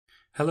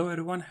Hello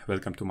everyone,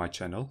 welcome to my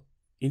channel.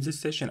 In this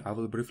session, I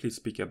will briefly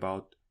speak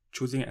about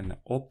choosing an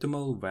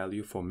optimal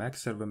value for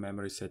max server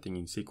memory setting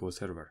in SQL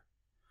Server.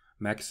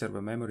 Max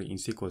server memory in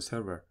SQL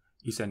Server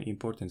is an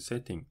important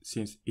setting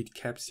since it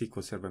caps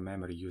SQL Server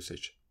memory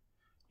usage.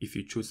 If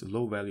you choose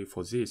low value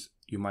for this,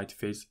 you might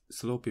face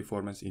slow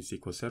performance in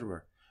SQL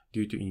Server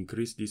due to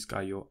increased disk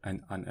I/O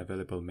and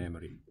unavailable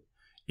memory.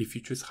 If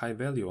you choose high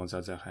value, on the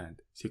other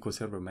hand, SQL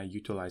Server may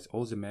utilize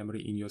all the memory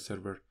in your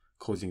server,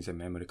 causing the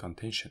memory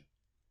contention.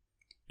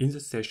 In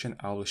this session,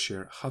 I will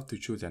share how to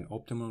choose an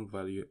optimal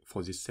value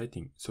for this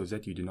setting so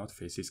that you do not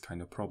face this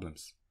kind of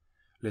problems.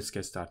 Let's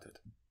get started.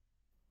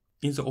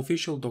 In the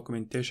official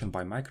documentation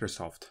by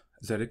Microsoft,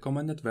 the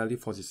recommended value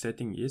for this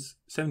setting is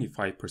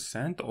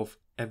 75% of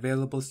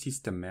available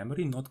system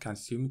memory not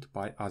consumed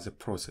by other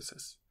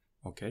processes.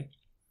 Okay?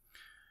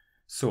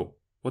 So,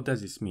 what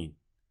does this mean?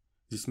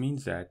 This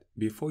means that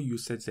before you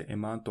set the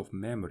amount of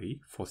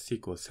memory for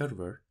SQL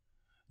Server,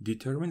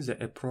 determine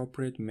the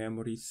appropriate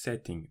memory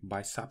setting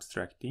by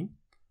subtracting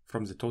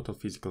from the total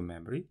physical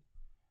memory,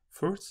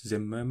 first the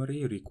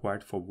memory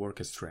required for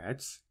worker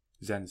threads,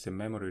 then the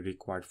memory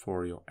required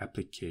for your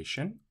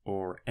application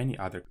or any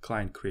other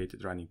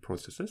client-created running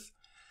processes,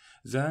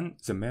 then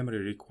the memory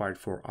required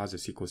for other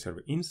SQL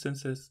Server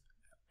instances,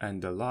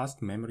 and the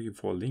last memory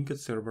for linked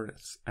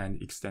servers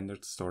and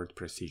extended storage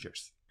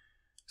procedures.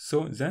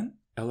 So then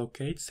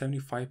allocate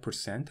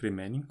 75%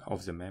 remaining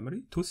of the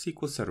memory to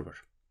SQL Server.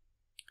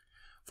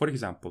 For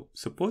example,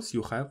 suppose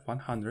you have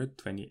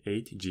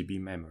 128 GB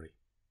memory.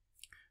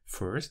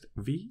 First,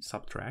 we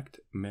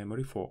subtract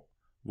memory for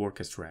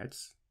worker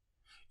threads.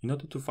 In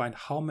order to find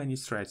how many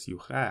threads you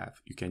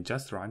have, you can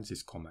just run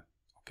this command,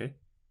 okay?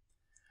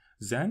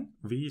 Then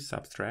we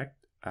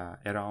subtract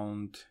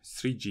around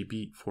 3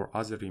 GB for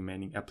other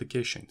remaining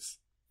applications.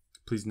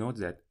 Please note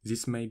that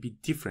this may be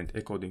different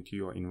according to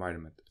your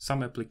environment.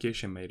 Some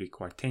application may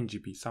require 10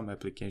 GB, some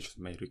applications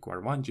may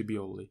require 1 GB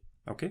only,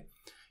 okay?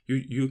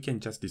 You can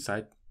just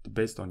decide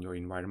based on your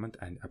environment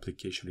and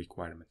application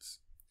requirements.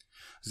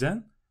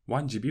 Then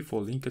 1 GB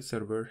for linked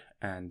server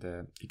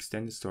and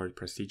extended storage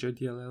procedure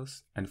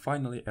DLLs, and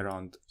finally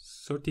around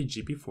 30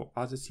 GB for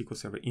other SQL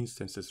Server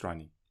instances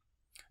running.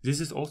 This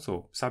is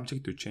also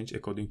subject to change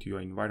according to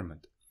your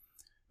environment.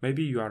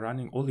 Maybe you are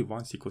running only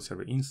one SQL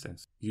Server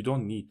instance. You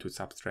don't need to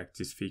subtract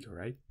this figure,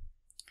 right?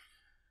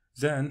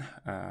 Then,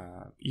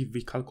 if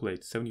we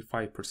calculate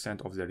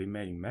 75% of the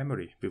remaining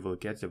memory, we will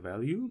get the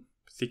value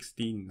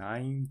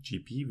 69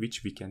 GB,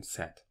 which we can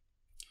set.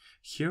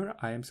 Here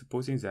I am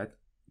supposing that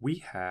we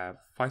have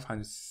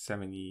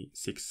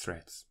 576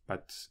 threads,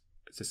 but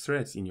the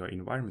threads in your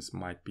environments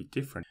might be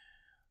different.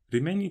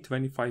 Remaining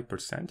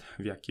 25%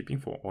 we are keeping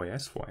for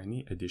OS for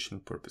any additional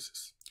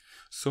purposes.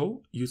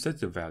 So you set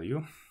the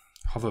value.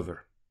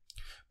 However,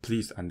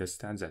 please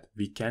understand that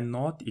we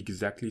cannot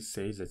exactly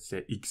say that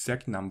the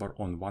exact number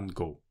on one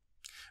go.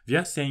 We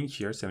are saying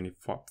here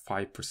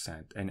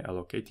 75% and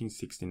allocating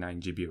 69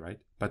 GB, right?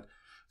 But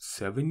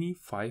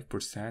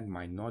 75%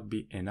 might not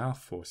be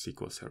enough for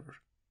SQL Server.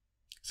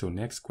 So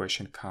next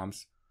question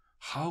comes,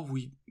 how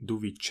do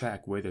we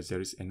check whether there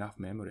is enough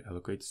memory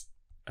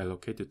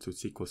allocated to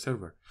SQL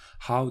Server?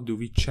 How do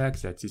we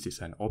check that this is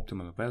an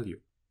optimal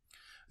value?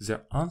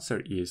 The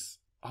answer is,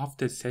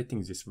 after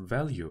setting this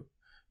value,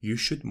 you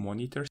should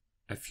monitor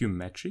a few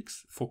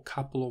metrics for a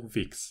couple of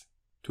weeks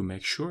to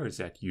make sure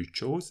that you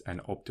chose an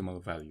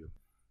optimal value.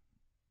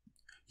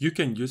 You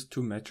can use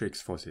two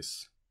metrics for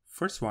this.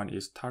 First one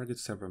is target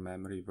server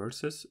memory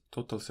versus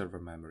total server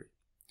memory.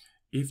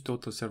 If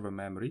total server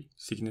memory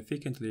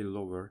significantly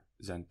lower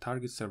than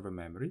target server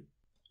memory,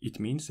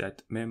 it means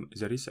that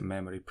there is a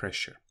memory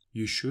pressure.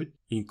 You should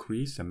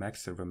increase the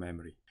max server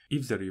memory.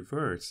 If the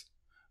reverse,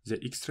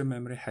 the extra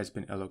memory has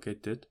been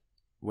allocated,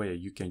 where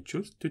you can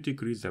choose to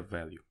decrease the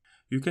value.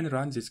 You can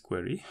run this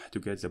query to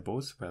get the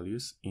both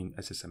values in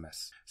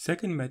SSMS.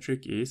 Second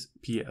metric is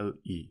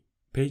PLE,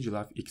 page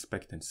life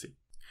expectancy.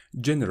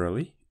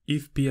 Generally,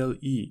 if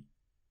PLE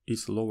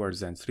is lower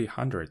than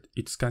 300,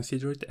 it's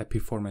considered a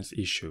performance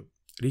issue,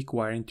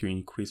 requiring to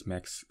increase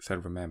max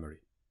server memory.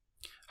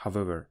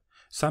 However,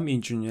 some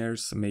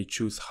engineers may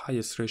choose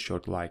higher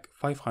threshold like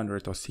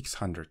 500 or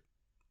 600.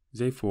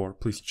 Therefore,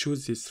 please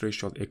choose this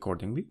threshold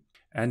accordingly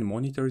and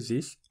monitor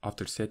this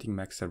after setting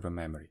max server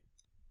memory.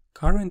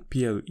 Current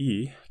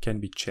PLE can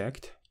be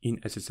checked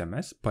in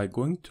SSMS by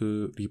going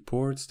to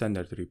Report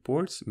Standard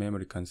Reports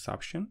Memory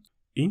Consumption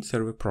in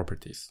Server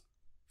Properties.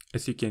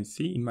 As you can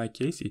see, in my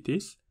case, it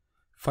is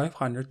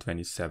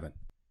 527.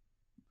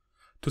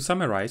 To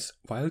summarize,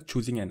 while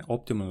choosing an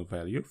optimal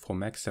value for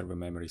max server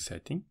memory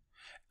setting,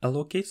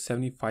 allocate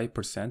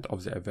 75%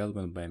 of the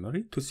available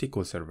memory to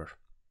SQL Server.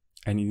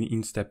 And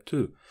in step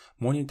 2,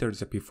 monitor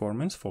the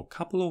performance for a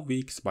couple of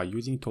weeks by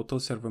using total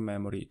server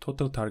memory,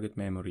 total target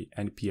memory,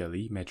 and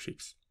PLE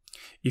metrics.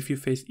 If you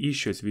face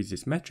issues with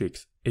these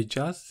metrics,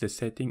 adjust the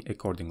setting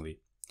accordingly.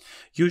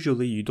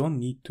 Usually, you don't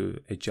need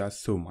to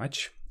adjust so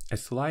much. A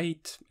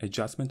slight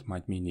adjustment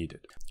might be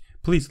needed.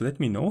 Please let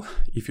me know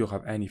if you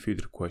have any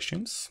further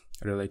questions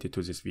related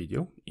to this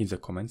video in the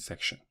comment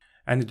section.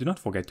 And do not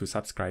forget to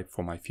subscribe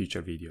for my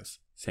future videos.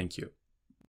 Thank you.